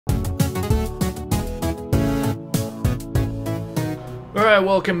Alright,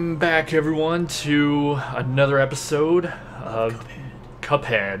 welcome back everyone to another episode of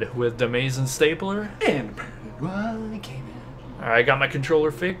Cuphead with DaAmazingStapler. And Alright, I got my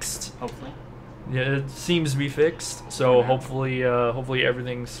controller fixed. hopefully. Yeah, it seems to be fixed, so hopefully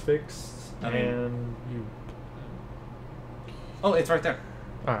everything's fixed. And you... Oh, it's right there.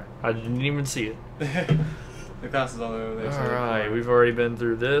 Alright, I didn't even see it. It passes all over there. Alright, we've already been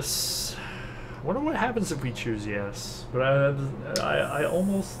through this. I wonder what happens if we choose yes, but I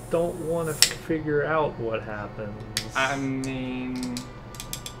almost don't want to figure out what happens. I mean,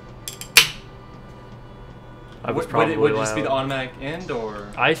 would would it just be the automatic end, or?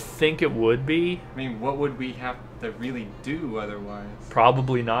 I think it would be. I mean, what would we have to really do otherwise?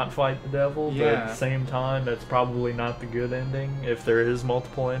 Probably not fight the devil, but at Yeah. the same time, that's probably not the good ending if there is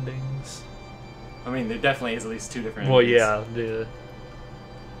multiple endings. I mean, there definitely is at least two different Well, endings. yeah.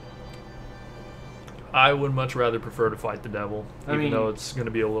 I would much rather prefer to fight the devil, even though it's going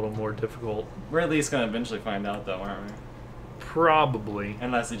to be a little more difficult. We're at least going to eventually find out, though, aren't we? Probably.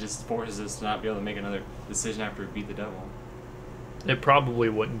 Unless it just forces us to not be able to make another decision after we beat the devil. It probably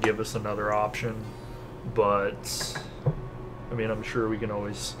wouldn't give us another option, but I mean, I'm sure we can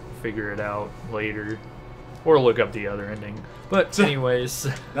always figure it out later or look up the other ending. But anyways,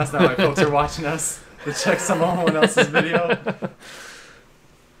 that's not why folks are watching us, to check someone else's video.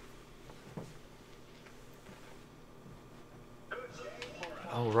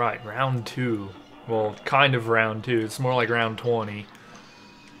 All right, round 2. Well, kind of round 2. It's more like round 20,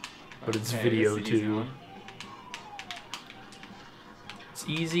 but it's video 2. It's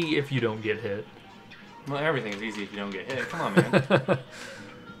easy if you don't get hit. Well, everything's easy if you don't get hit. Come on, man.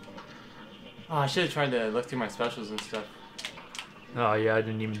 Oh, I should have tried to look through my specials and stuff. Oh yeah, I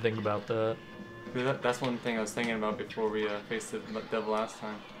didn't even think about that. That's one thing I was thinking about before we faced the devil last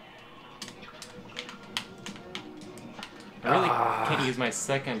time. I really can't use my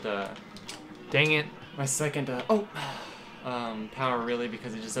second, Dang it. my second, power really,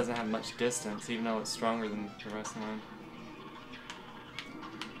 because it just doesn't have much distance, even though it's stronger than the rest of mine.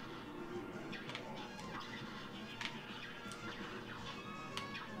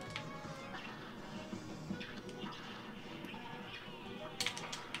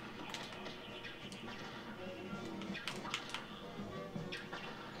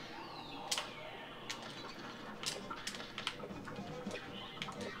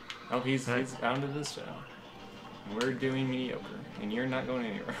 Oh, he's out of this job. We're doing mediocre, and you're not going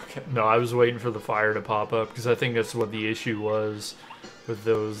anywhere. Okay. No, I was waiting for the fire to pop up because I think that's what the issue was with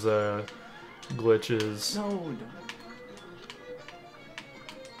those glitches. No, don't.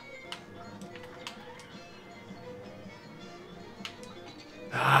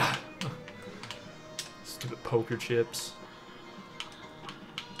 Ah, stupid poker chips.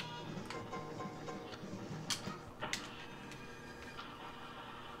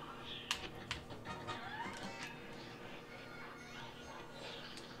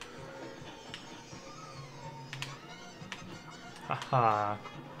 Haha.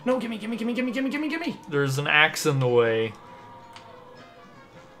 No, gimme! There's an axe in the way.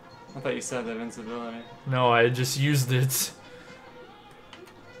 I thought you said invincibility. No, I just used it.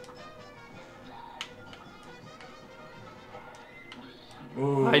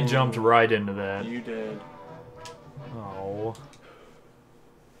 Ooh, I jumped right into that. You did. Oh.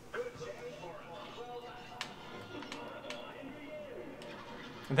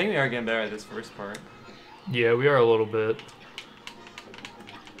 I think we are getting better at this first part. Yeah, we are a little bit.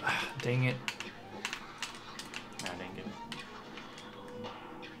 Dang it. Nah, dang it.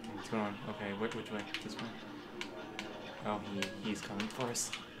 What's going on? Okay, which way? This way? Oh, he's coming for us.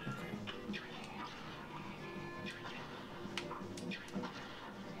 Okay.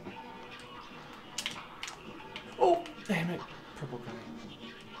 Oh, damn it. Purple guy.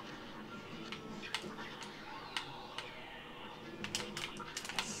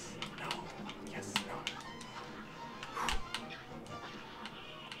 Yes. No. Yes. No.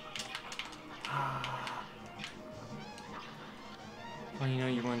 Well, you know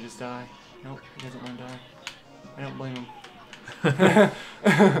you want to just die. Nope, he doesn't want to die. I don't blame him.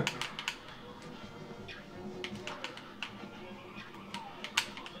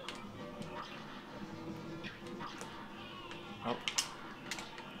 Oh.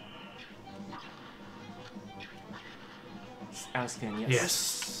 Asking, yes.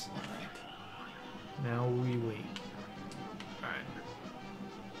 Yes. Alright. Now we wait. Alright.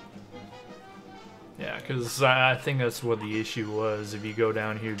 Yeah, because I think that's what the issue was if you go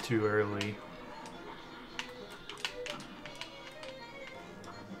down here too early.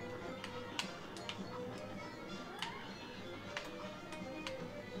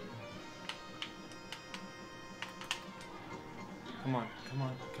 Come on, come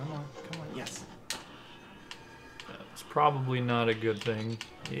on, come on, come on. Yes. It's probably not a good thing.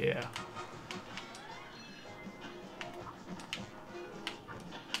 Yeah.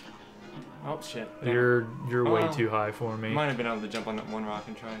 Oh shit. You're way too high for me. Might have been able to jump on that one rock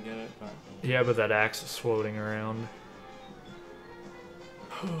and try and get it, but Yeah, but that axe is floating around.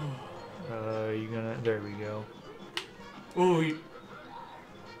 You gonna? There we go. ooh, you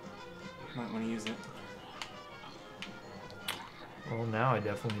might want to use it. Well, now I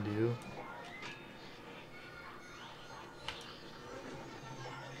definitely do.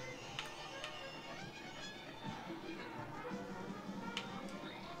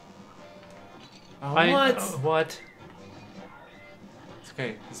 What? What? It's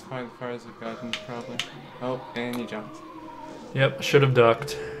okay. This is probably as far as we've gotten, probably. Oh, and you jumped. Yep, should have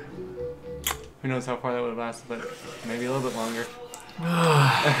ducked. Who knows how far that would have lasted, but maybe a little bit longer.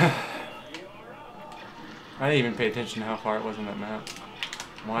 I didn't even pay attention to how far it was on that map.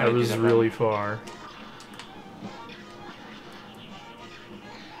 Why That was really far.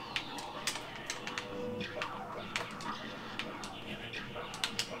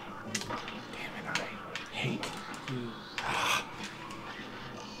 Damn it, I hate you.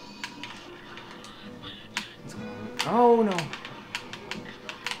 Oh no!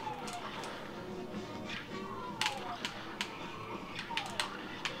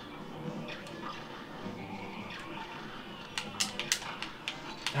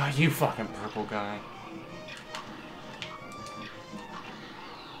 Oh, you fucking purple guy.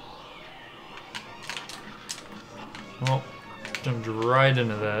 Well, jumped right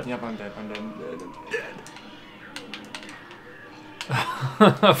into that. Yep, I'm dead. I'm dead. I'm dead. I'm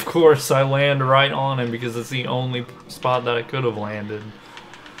dead. Of course, I land right on him because it's the only spot that I could have landed.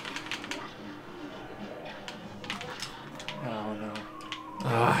 Oh no.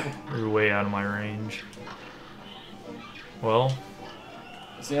 You're way out of my range. Well,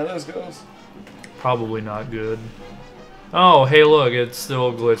 See how this goes. probably not good. Oh, hey look, it's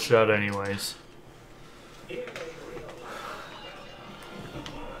still glitched out anyways.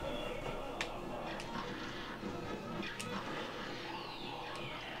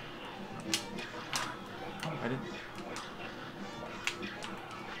 Oh, I didn't.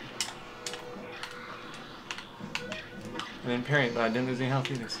 I didn't parry it, but I didn't lose any health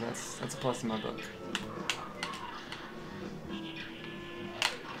either, so that's a plus in my book.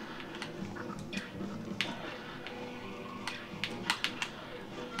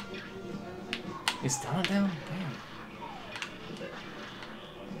 Is Donna down? Damn.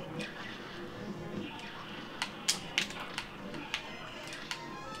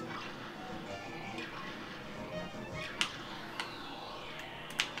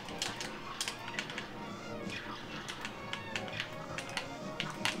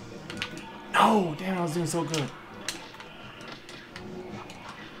 No! Damn, I was doing so good.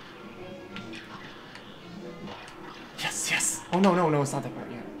 Yes, yes! Oh no, no, no, it's not that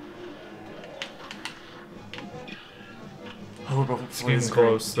part yet. Oh, we're both It's getting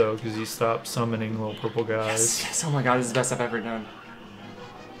close though, because you stopped summoning little purple guys. Yes, yes, oh my god, this is the best I've ever done.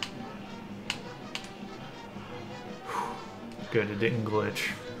 Good, it didn't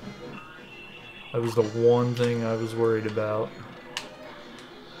glitch. That was the one thing I was worried about.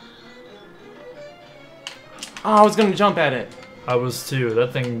 Oh, I was gonna jump at it. I was too.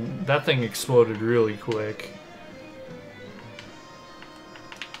 That thing exploded really quick.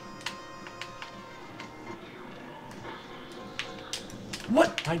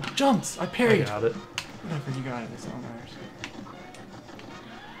 What? I jumped. I parried. I got it. Whatever, you got it. That's all that matters.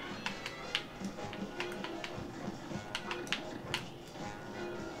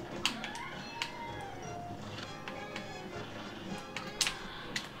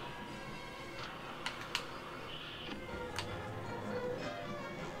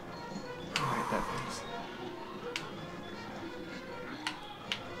 Alright, that face.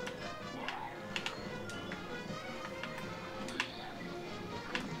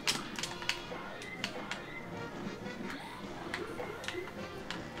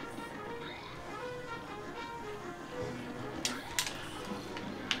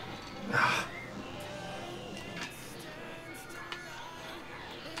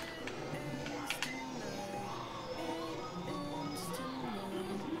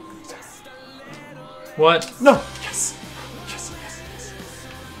 What? No! Yes! Yes, yes,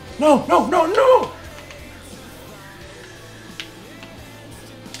 yes. No, no, no, no!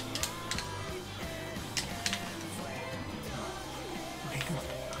 Okay, come on.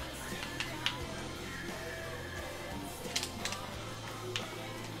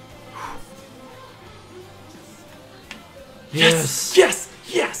 Yes! Yes!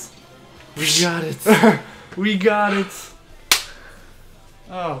 Yes! We got it! We got it!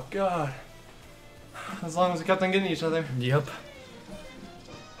 Oh god. As long as we kept on getting each other. Yep.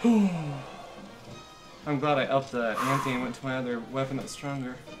 I'm glad I upped the ante and went to my other weapon that's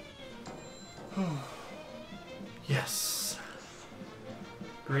stronger. Yes.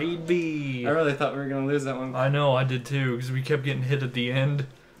 Grade B. I really thought we were gonna lose that one. I know, I did too, because we kept getting hit at the end.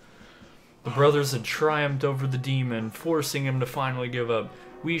 The brothers had triumphed over the demon, forcing him to finally give up.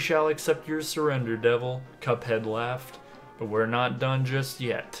 "We shall accept your surrender, devil," Cuphead laughed. "But we're not done just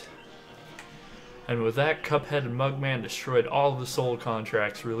yet." And with that, Cuphead and Mugman destroyed all of the soul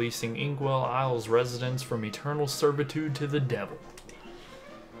contracts, releasing Inkwell Isle's residents from eternal servitude to the devil.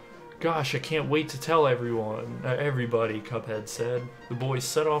 "Gosh, I can't wait to tell everybody," Cuphead said. The boys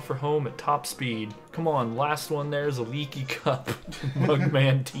set off for home at top speed. "Come on, last one there's a leaky cup,"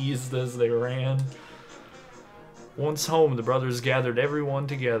 Mugman teased as they ran. Once home, the brothers gathered everyone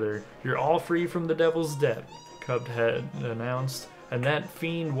together. "You're all free from the devil's debt," Cuphead announced. "And that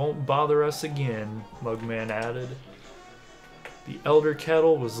fiend won't bother us again," Mugman added. The Elder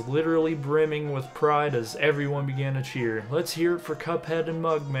Kettle was literally brimming with pride as everyone began to cheer. "Let's hear it for Cuphead and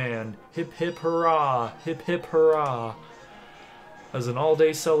Mugman! Hip hip hurrah! Hip hip hurrah!" As an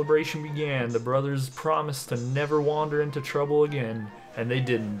all-day celebration began, the brothers promised to never wander into trouble again, and they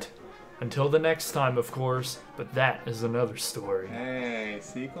didn't. Until the next time, of course, but that is another story. Hey,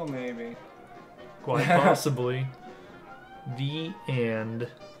 sequel maybe. Quite possibly. The end.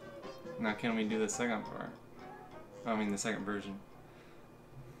 Now can we do the second part? I mean the second version.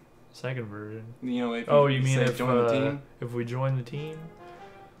 Second version. You know, if you mean say join the team? if we join the team?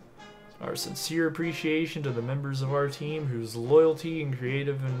 Our sincere appreciation to the members of our team whose loyalty and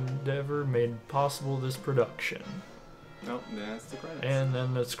creative endeavor made possible this production. Nope, that's the credits. And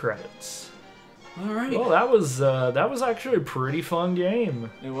then it's credits. Alright. Well, that was actually a pretty fun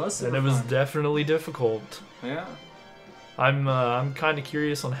game. It was super And it was fun. definitely difficult. Yeah. I'm kind of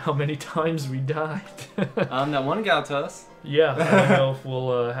curious on how many times we died. That one got to us. Yeah, I don't know if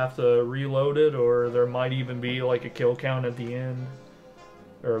we'll have to reload it, or there might even be like a kill count at the end,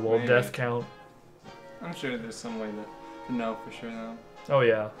 or a little Maybe. death count. I'm sure there's some way to know for sure though. Oh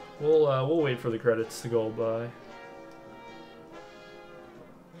yeah, we'll wait for the credits to go by.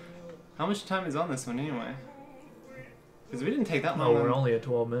 How much time is on this one anyway? Because we didn't take that long. Oh, we're only at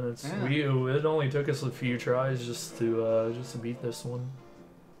 12 minutes. Yeah. It only took us a few tries just to beat this one.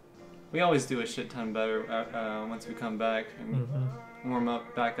 We always do a shit ton better once we come back and warm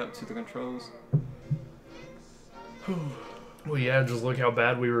up, back up to the controls. Well, yeah, just look how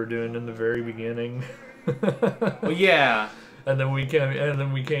bad we were doing in the very beginning. Well, yeah. And then we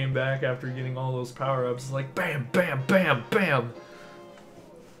came back after getting all those power-ups, like bam, bam, bam, bam.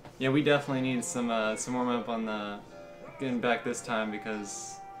 Yeah, we definitely need some warm up on the getting back this time,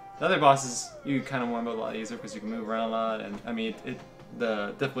 because the other bosses you kind of warm up a lot easier because you can move around a lot, and I mean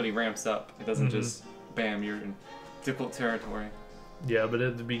the difficulty ramps up. It doesn't just bam, you're in difficult territory. Yeah, but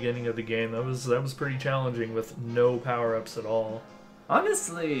at the beginning of the game, that was pretty challenging with no power-ups at all.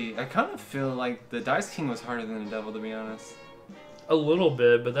 Honestly, I kind of feel like the Dice King was harder than the Devil, to be honest. A little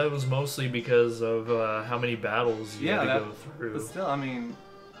bit, but that was mostly because of how many battles you had to go through. But still, I mean,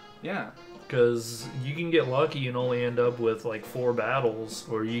 yeah. Because you can get lucky and only end up with like 4 battles,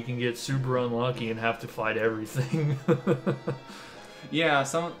 or you can get super unlucky and have to fight everything. Yeah,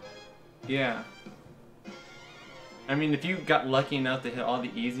 yeah. I mean, if you got lucky enough to hit all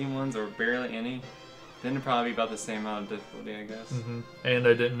the easy ones, or barely any, then it'd probably be about the same amount of difficulty, I guess. And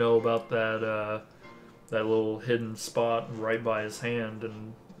I didn't know about that that little hidden spot right by his hand,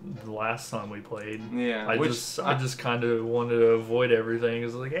 and the last time we played. Yeah, I just kind of wanted to avoid everything.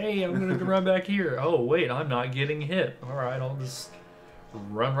 It's like, hey, I'm gonna run back here. Oh wait, I'm not getting hit. All right, I'll just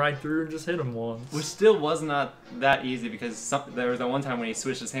run right through and just hit him once. Which still was not that easy, because there was that one time when he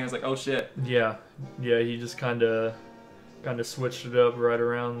switched his hand. I was like, oh shit. Yeah, he just kind of switched it up right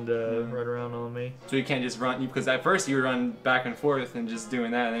around on me. So you can't just run, because at first you were running back and forth and just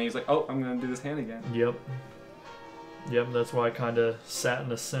doing that, and then he was like, oh, I'm gonna do this hand again. Yep, that's why I kind of sat in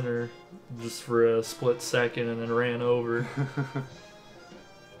the center just for a split second and then ran over.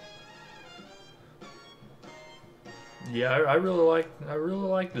 Yeah, I really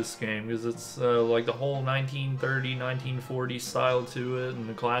like this game, because it's like the whole 1930, 1940 style to it, and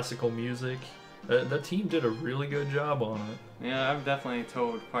the classical music. That team did a really good job on it. Yeah, I've definitely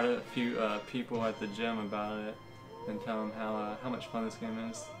told quite a few people at the gym about it, and tell them how much fun this game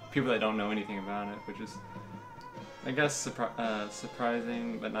is. People that don't know anything about it, which is, I guess,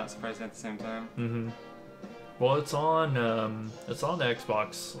 surprising, but not surprising at the same time. Well, it's on the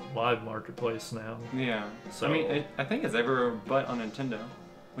Xbox Live Marketplace now. Yeah. So I mean, I think it's everywhere but on Nintendo,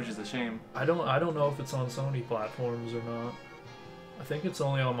 which is a shame. I don't know if it's on Sony platforms or not. I think it's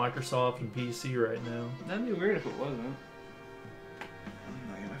only on Microsoft and PC right now. That'd be weird if it wasn't. Oh,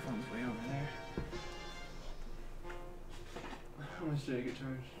 yeah, my phone's way over there. How much did I get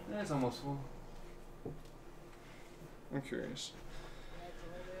charged? It's almost full. I'm curious.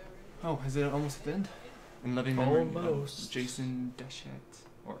 Oh, is it almost at the end? In loving memory Almost. of Jason Deshette.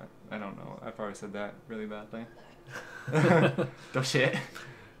 Or, I don't know. I probably said that really badly. Deshette.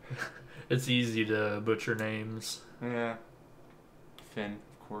 It's easy to butcher names. Yeah. Finn,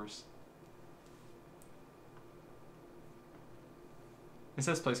 of course. It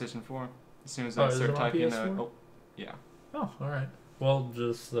says PlayStation 4. As soon as I start typing oh, yeah. Oh, alright. Well,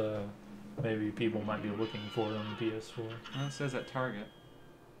 just maybe people might be looking for them on PS4. Well, it says at Target.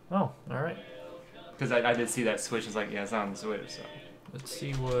 Oh, alright. Because I did see that Switch. It's like, yeah, it's not on the Switch, so. Let's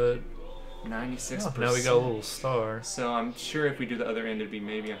see what... 96%. Oh, now we got a little star. So I'm sure if we do the other end, it'd be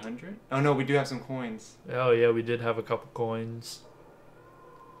maybe 100. Oh no, we do have some coins. Oh yeah, we did have a couple coins.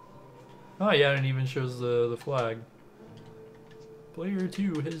 Oh yeah, and it even shows the flag. Player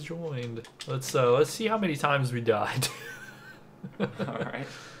 2 has joined. Let's see how many times we died. Alright.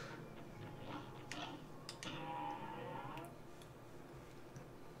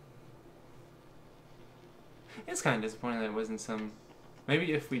 It's kind of disappointing that it wasn't some...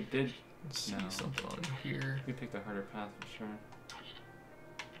 Maybe if we did... Let's see something on here. We picked a harder path for sure.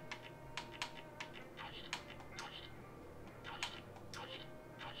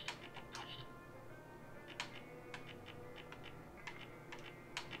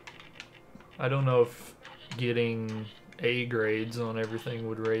 I don't know if getting A grades on everything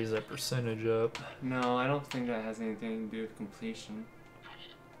would raise that percentage up. No, I don't think that has anything to do with completion.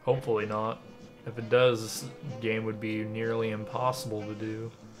 Hopefully not. If it does, the game would be nearly impossible to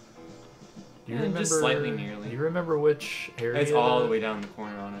do. Do you remember, just slightly nearly. Do you remember which area? It's all the way down the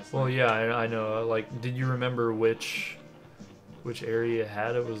corner, honestly. Well, yeah, I know. Like, did you remember which area it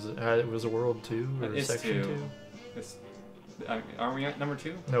had? It was a World 2 or it's Section 2. It's, aren't we at number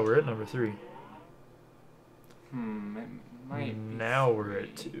 2? No, we're at number 3. It might now be we're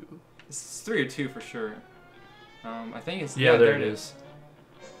at 2. It's 3 or 2 for sure. I think it's... Yeah, there it is.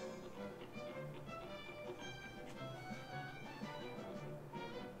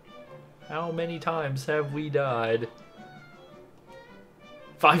 How many times have we died?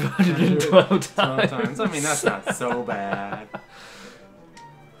 512 times. I mean, that's not so bad.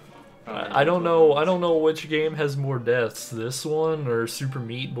 I don't know. I don't know which game has more deaths, this one or Super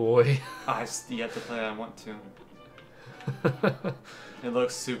Meat Boy. I've yet to play. I want to. It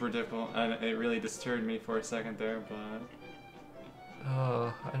looks super difficult, and it really disturbed me for a second there. But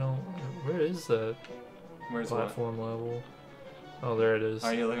I don't. Where is that? Where's platform level? Oh, there it is.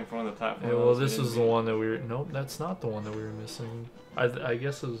 Are you looking for one of the platforms? Yeah, well, this is the one that we were... Nope, that's not the one that we were missing. I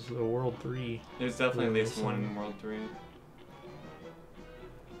guess it was a World 3. There's definitely at least one in World 3.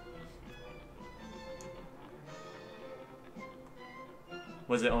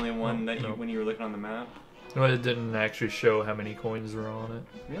 Was it only one that when you were looking on the map? No, it didn't actually show how many coins were on it.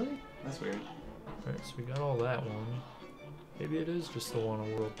 Really? That's weird. Alright, so we got all that one. Maybe it is just the one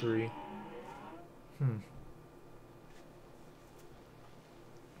on World 3.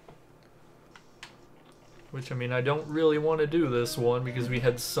 Which, I mean, I don't really want to do this one because we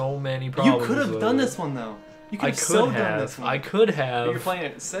had so many problems. You could have done this one, though. You could have done this one. I could have. But you're playing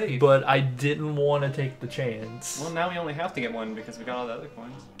it safe. But I didn't want to take the chance. Well, now we only have to get one because we got all the other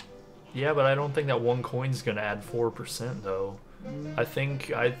coins. Yeah, but I don't think that one coin's going to add 4%, though. I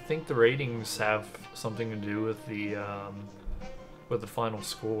think the ratings have something to do with the final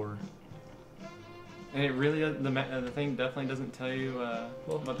score. And it really, the thing definitely doesn't tell you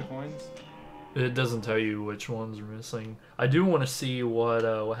about the coins? It doesn't tell you which ones are missing. I do want to see what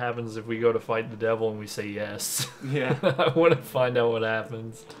happens if we go to fight the devil and we say yes. Yeah. I want to find out what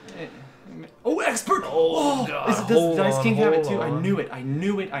happens. Oh, expert! Oh, God. Does Dice King have it too? I knew it. I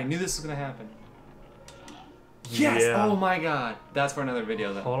knew this was going to happen. Yes! Yeah. Oh my God. That's for another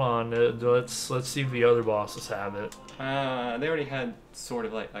video, though. Hold on. Let's see if the other bosses have it. They already had sort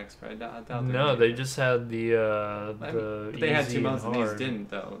of like expert. I doubt no, they just had the they had easy 2 modes and these hard. didn't,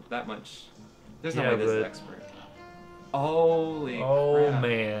 though. That much. There's Yeah, no way this is expert. Holy crap.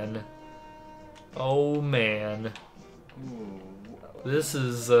 Man. Oh man. Ooh. This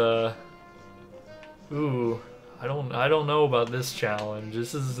is ooh, I don't know about this challenge.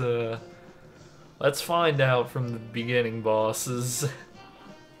 This is let's find out from the beginning, bosses.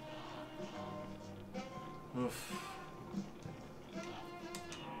 Oof.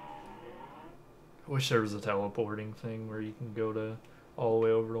 I wish there was a teleporting thing where you can go to all the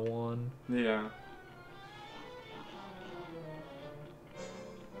way over to 1. Yeah.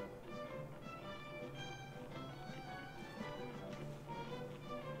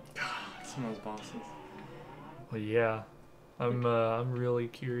 some of those bosses. Well, yeah. I'm really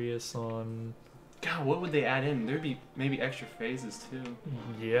curious on. God, what would they add in? There'd be maybe extra phases too.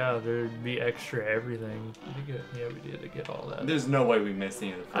 Yeah, there'd be extra everything. Yeah, we did get all that. There's no way we missed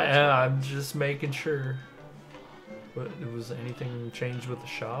any of the first one. I'm just making sure. But was anything changed with the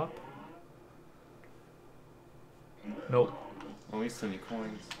shop? Nope. Well, we still need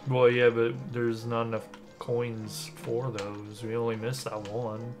coins. Well, yeah, but there's not enough coins for those. We only missed that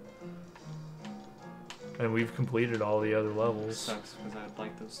one. And we've completed all the other levels. Sucks because I'd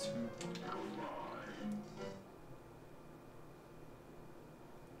like those two.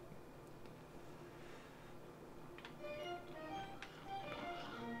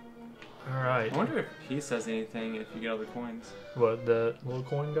 Alright. I wonder if he says anything if you get all the coins. What, that little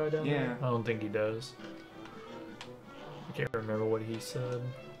coin guy down there? Yeah. I don't think he does. I can't remember what he said.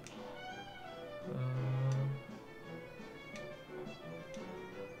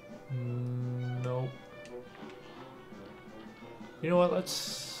 Nope. You know what?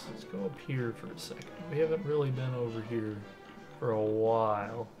 Let's go up here for a second. We haven't really been over here for a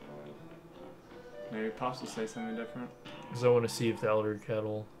while. Maybe Pops will say something different. Because I want to see if the Elder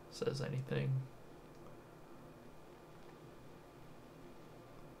Kettle says anything.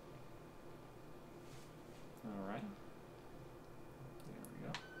 Alright. There we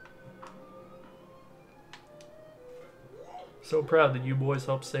go. So proud that you boys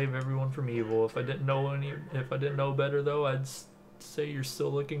helped save everyone from evil. If I didn't know better though, I'd say you're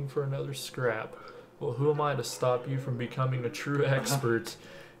still looking for another scrap. Well, who am I to stop you from becoming a true expert? It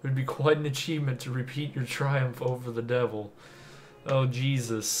would be quite an achievement to repeat your triumph over the devil. Oh,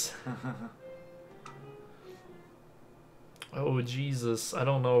 Jesus. Oh, Jesus. I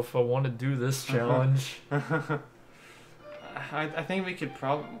don't know if I want to do this challenge. I think we could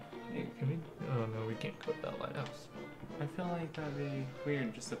probably... Can we? Oh, no, we can't put that lighthouse. I feel like that'd be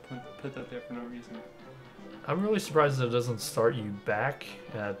weird just to put that there for no reason. I'm really surprised that it doesn't start you back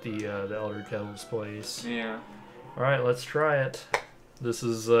at the Elder Kettle's place. Yeah. Alright, let's try it. This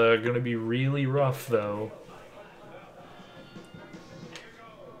is going to be really rough, though.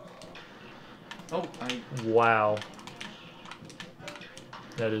 Oh, Wow.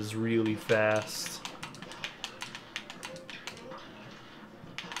 That is really fast.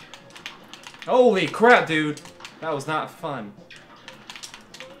 Holy crap, dude! That was not fun.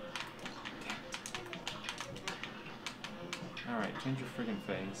 Alright, change your friggin'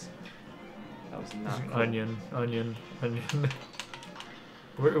 face. That was not cool. Onion.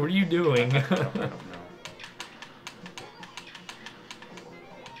 What are you doing? I don't know.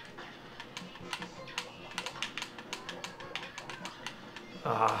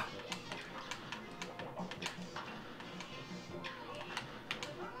 Ah.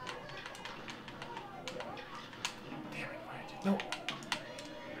 Damn it, why did no.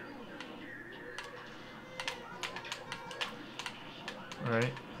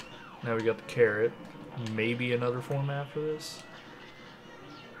 Alright. Now we got the carrot. Maybe another form after this.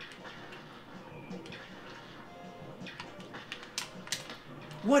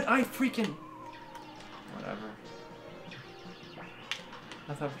 What? I freaking... Whatever.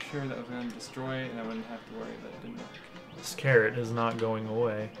 I thought for sure that was going to destroy it and I wouldn't have to worry, but it didn't work. This carrot is not going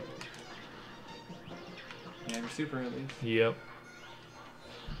away. Yeah, you're super at least. Yep.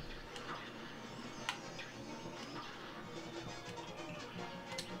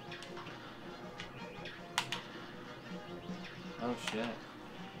 Oh shit.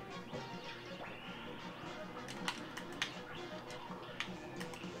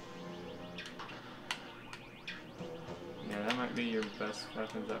 Yeah, that might be your best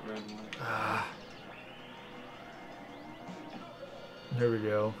weapons, that red one. Ah. There we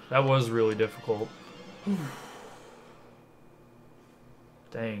go. That was really difficult.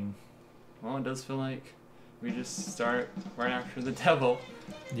 Dang. Well, it does feel like we just start right after the devil.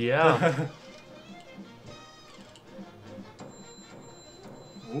 Yeah.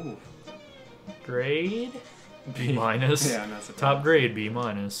 Ooh. Grade? B minus. Yeah, I'm not surprised. Top grade B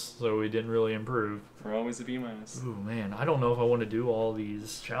minus. So we didn't really improve. We're always a B minus. Ooh, man. I don't know if I want to do all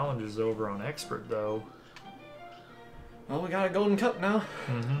these challenges over on Expert, though. Well, we got a golden cup now.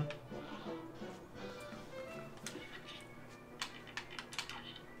 Mm-hmm.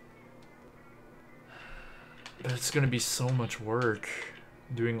 But it's going to be so much work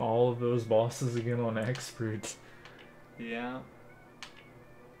doing all of those bosses again on Expert. Yeah.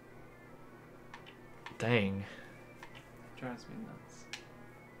 Dang. Drives me nuts.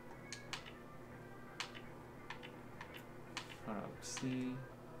 Hold up, C.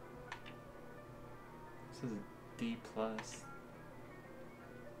 This is a D+.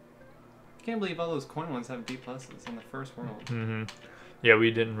 Can't believe all those coin ones have D+s on the first world. Mm-hmm. Yeah,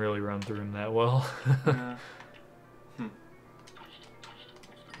 we didn't really run through him that well. Yeah.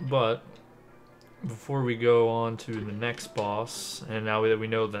 But before we go on to the next boss, and now that we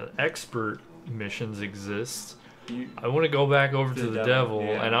know that expert missions exist, I want to go back over to the devil,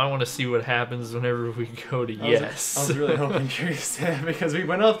 yeah. and I want to see what happens whenever we go to yes. I was really hoping you said, because we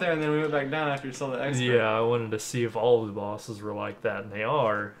went up there and then we went back down after you saw the expert. Yeah, I wanted to see if all of the bosses were like that, and they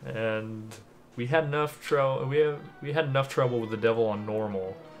are. And we had enough trouble. We had enough trouble with the devil on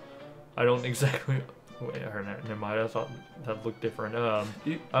normal. I don't exactly. Wait, never mind. I thought that looked different. I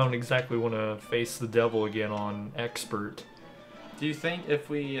don't exactly want to face the devil again on expert. Do you think if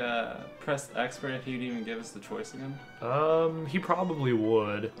we pressed expert, if he'd even give us the choice again? He probably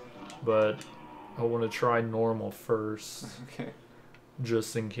would, but I want to try normal first. Okay.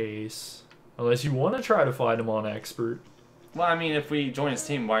 Just in case. Unless you want to try to fight him on expert. Well, I mean, if we join his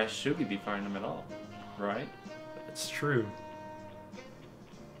team, why should we be fighting him at all? Right? It's true.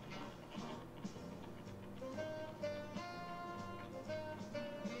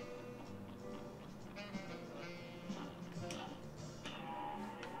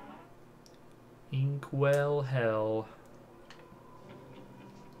 Inkwell Hell.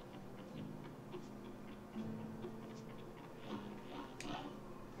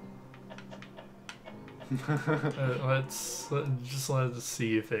 Let's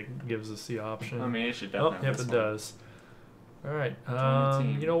see if it gives us the option. I mean, it should definitely. Oh, yep, it does. All right.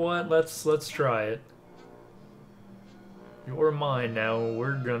 You know what? Let's try it. You're mine now.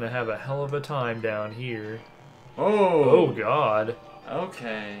 We're gonna have a hell of a time down here. Oh. Oh God.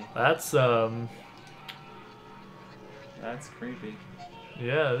 Okay. That's creepy.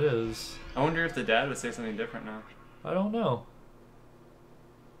 Yeah, it is. I wonder if the dad would say something different now. I don't know.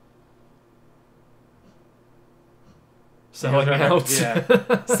 Selling out.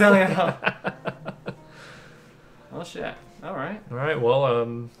 Yeah. Selling out. Oh shit. All right. All right.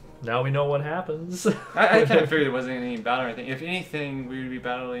 Well, now we know what happens. I kind of figured it wasn't any battle or anything. If anything, we would be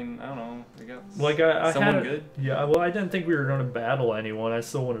battling. I don't know. I guess. Like I someone had good. Yeah. Well, I didn't think we were going to battle anyone. I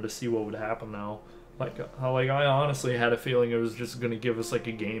still wanted to see what would happen now. Like I honestly had a feeling it was just going to give us like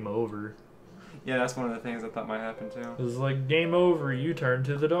a game over. Yeah, that's one of the things I thought might happen too. It was like game over. You turn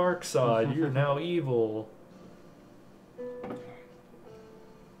to the dark side. You're now evil.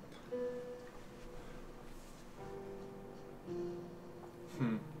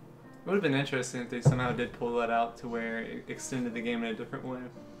 It would have been interesting if they somehow did pull that out to where it extended the game in a different way.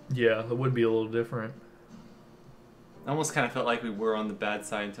 Yeah, it would be a little different. I almost kind of felt like we were on the bad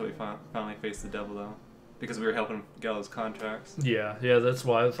side until we finally faced the devil, though. Because we were helping him get all those contracts. Yeah, that's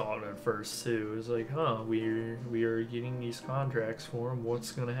why I thought at first, too. It was like, huh, we are getting these contracts for him.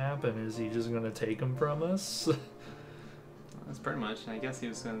 What's going to happen? Is he just going to take them from us? That's pretty much. I guess he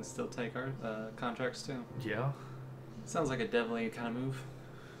was going to still take our contracts, too. Yeah. Sounds like a devil-y kind of move.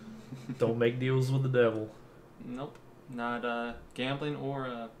 Don't make deals with the devil. Nope. Not gambling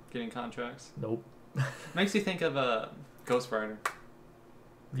or getting contracts. Nope. Makes you think of Ghost Rider.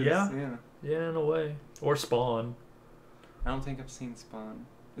 Yeah. Yeah. Yeah, in a way. Or Spawn. I don't think I've seen Spawn.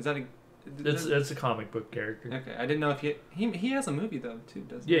 Is that a... It's a comic book character. Okay, I didn't know if he has a movie though too,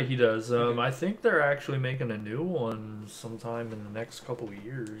 doesn't he? Yeah, he does. Okay. I think they're actually making a new one sometime in the next couple of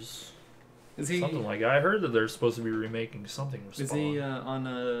years. Is he something like that. I heard that they're supposed to be remaking something with Spawn. Is he on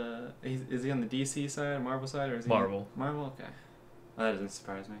is he on the DC side, Marvel side, or is he Marvel? Marvel, okay. Oh, that doesn't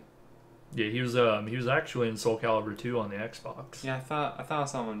surprise me. Yeah, he was actually in Soul Calibur 2 on the Xbox. Yeah, I thought I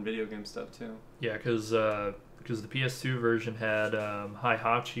saw him on video game stuff too. Yeah, because the PS2 version had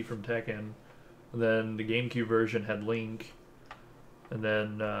Heihachi from Tekken, and then the GameCube version had Link, and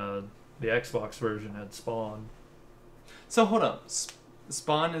then the Xbox version had Spawn. So hold up,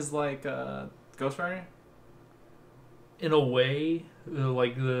 Spawn is like Ghost Rider? In a way,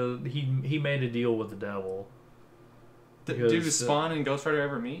 like he made a deal with the devil. Do Spawn and Ghost Rider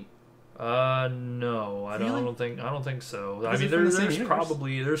ever meet? No, I Really? don't think so. I Is mean, it from the same there's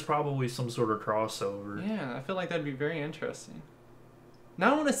universe? there's probably some sort of crossover. Yeah, I feel like that'd be very interesting.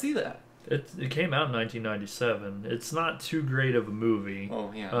 Now I want to see that. It came out in 1997. It's not too great of a movie.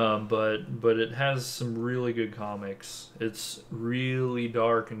 Oh yeah. But it has some really good comics. It's really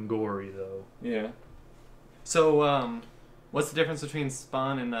dark and gory though. Yeah. So what's the difference between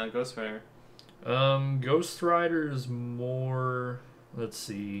Spawn and Ghost Rider? Ghost Rider is more. Let's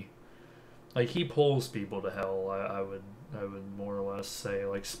see. Like he pulls people to hell. I would more or less say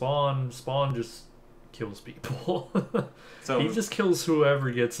like Spawn just kills people. So he just kills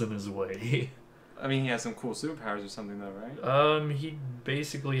whoever gets in his way. I mean, he has some cool superpowers or something though, right? He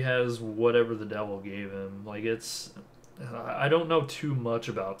basically has whatever the devil gave him. Like it's I don't know too much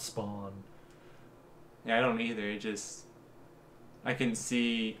about Spawn. Yeah, I don't either. It just I couldn't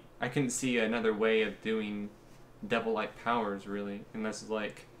see another way of doing devil-like powers really, unless it's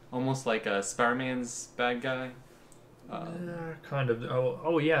like almost like a Spider-Man's bad guy. Yeah, kind of.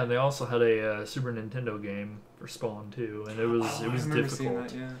 Oh yeah. They also had a Super Nintendo game for Spawn too, and it was I remember difficult. seeing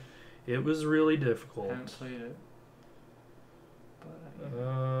that, yeah. It was really difficult. I haven't played it.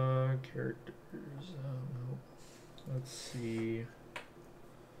 But, Characters. No. Let's see.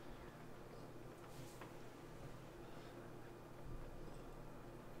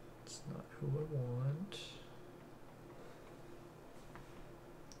 It's not who I want.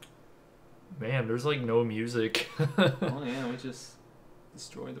 Man, there's like no music. oh yeah, we just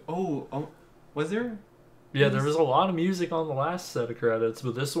destroyed the... Oh, was there? Yeah, there was a lot of music on the last set of credits,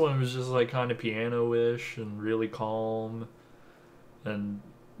 but this one was just like kind of piano-ish and really calm. And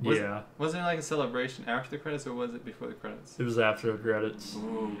yeah. Was there like a celebration after the credits, or was it before the credits? It was after the credits.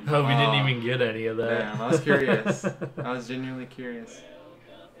 Ooh. Oh, we didn't even get any of that. Damn, I was curious. I was genuinely curious.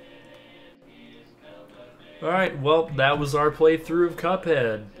 Alright, well, that was our playthrough of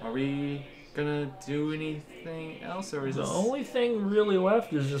Cuphead. Are we gonna do anything else, or is The this... only thing really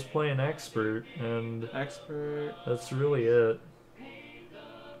left is just playing Expert, and Expert? that's really it.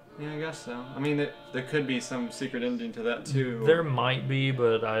 Yeah, I guess so. I mean, there could be some secret ending to that too. There might be,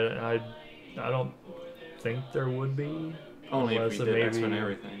 but I don't think there would be. Only if unless we it did maybe- Expert and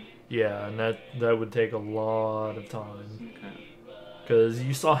everything. Yeah, and that would take a lot of time. Okay. Because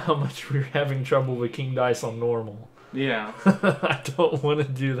you saw how much we were having trouble with King Dice on normal. Yeah. I don't want to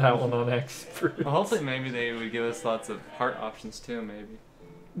do that one on Expert. Well, hopefully maybe they would give us lots of heart options too, maybe.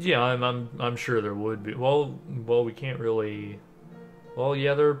 Yeah, I'm sure there would be. Well, we can't really... Well,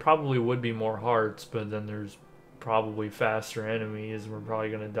 yeah, there probably would be more hearts, but then there's probably faster enemies, and we're probably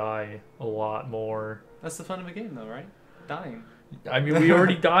going to die a lot more. That's the fun of a game, though, right? Dying. I mean, we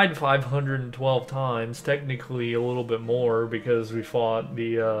already died 512 times, technically a little bit more, because we fought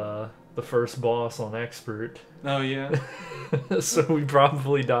the first boss on Expert. Oh, yeah? So we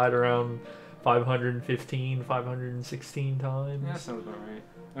probably died around 515, 516 times. Yeah, that sounds about right.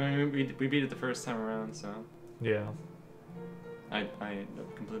 I mean, we beat it the first time around, so... Yeah. I ended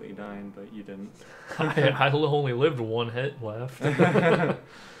up completely dying, but you didn't. I only lived one hit left.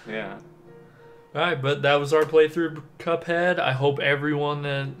 Yeah. Alright, but that was our playthrough of Cuphead. I hope everyone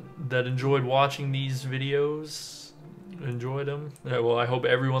that enjoyed watching these videos enjoyed them. Well, I hope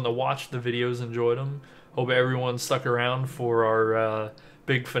everyone that watched the videos enjoyed them. Hope everyone stuck around for our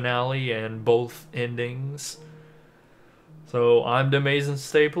big finale and both endings. So, I'm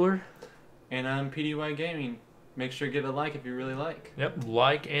DaAmazingStapler. And I'm PDY Gaming. Make sure to give a like if you really like. Yep,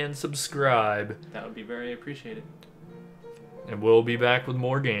 like and subscribe. That would be very appreciated. And we'll be back with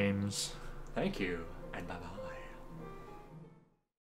more games. Thank you, and bye-bye.